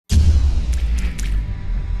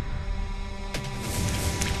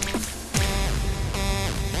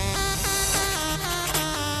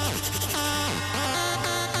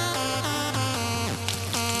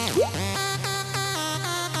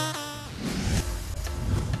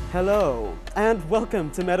Hello and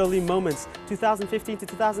welcome to Meadow Lea Moments 2015 to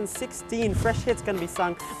 2016. Fresh hits going to be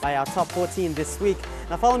sung by our top 14 this week.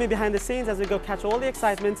 Now follow me behind the scenes as we go catch all the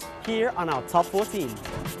excitement here on our top 14.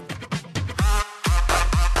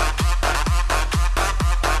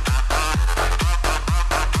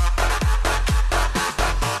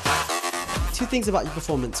 Two things about your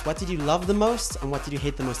performance. What did you love the most and what did you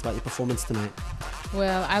hate the most about your performance tonight?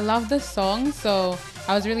 Well, I love the song, so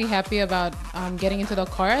I was really happy about getting into the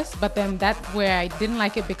chorus, but then that's where I didn't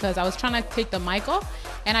like it because I was trying to take the mic off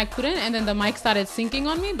and I couldn't, and then the mic started sinking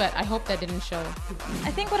on me, but I hope that didn't show.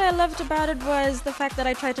 I think what I loved about it was the fact that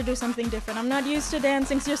I tried to do something different. I'm not used to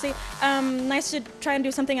dancing, seriously. Nice to try and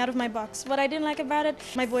do something out of my box. What I didn't like about it,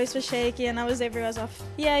 my voice was shaky and I was everywhere off.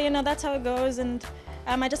 Yeah, you know, that's how it goes, and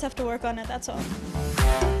I just have to work on it, that's all.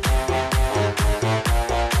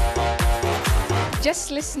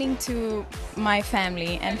 Just listening to my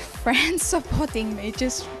family and friends supporting me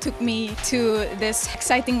just took me to this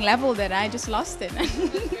exciting level that I just lost it and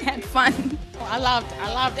had fun. I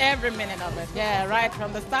loved every minute of it. Yeah, right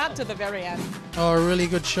from the start to the very end. Oh, a really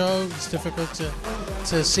good show. It's difficult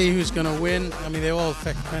to see who's going to win. I mean, they're all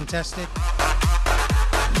fantastic.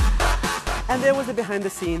 And there was the behind the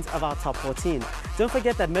scenes of our top 14. Don't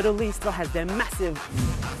forget that Meadow Lea still has their massive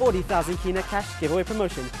 40,000 Kina cash giveaway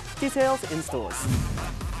promotion. Details in stores.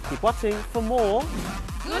 Keep watching for more.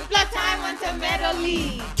 Good blood time onto Meadow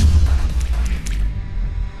Lea.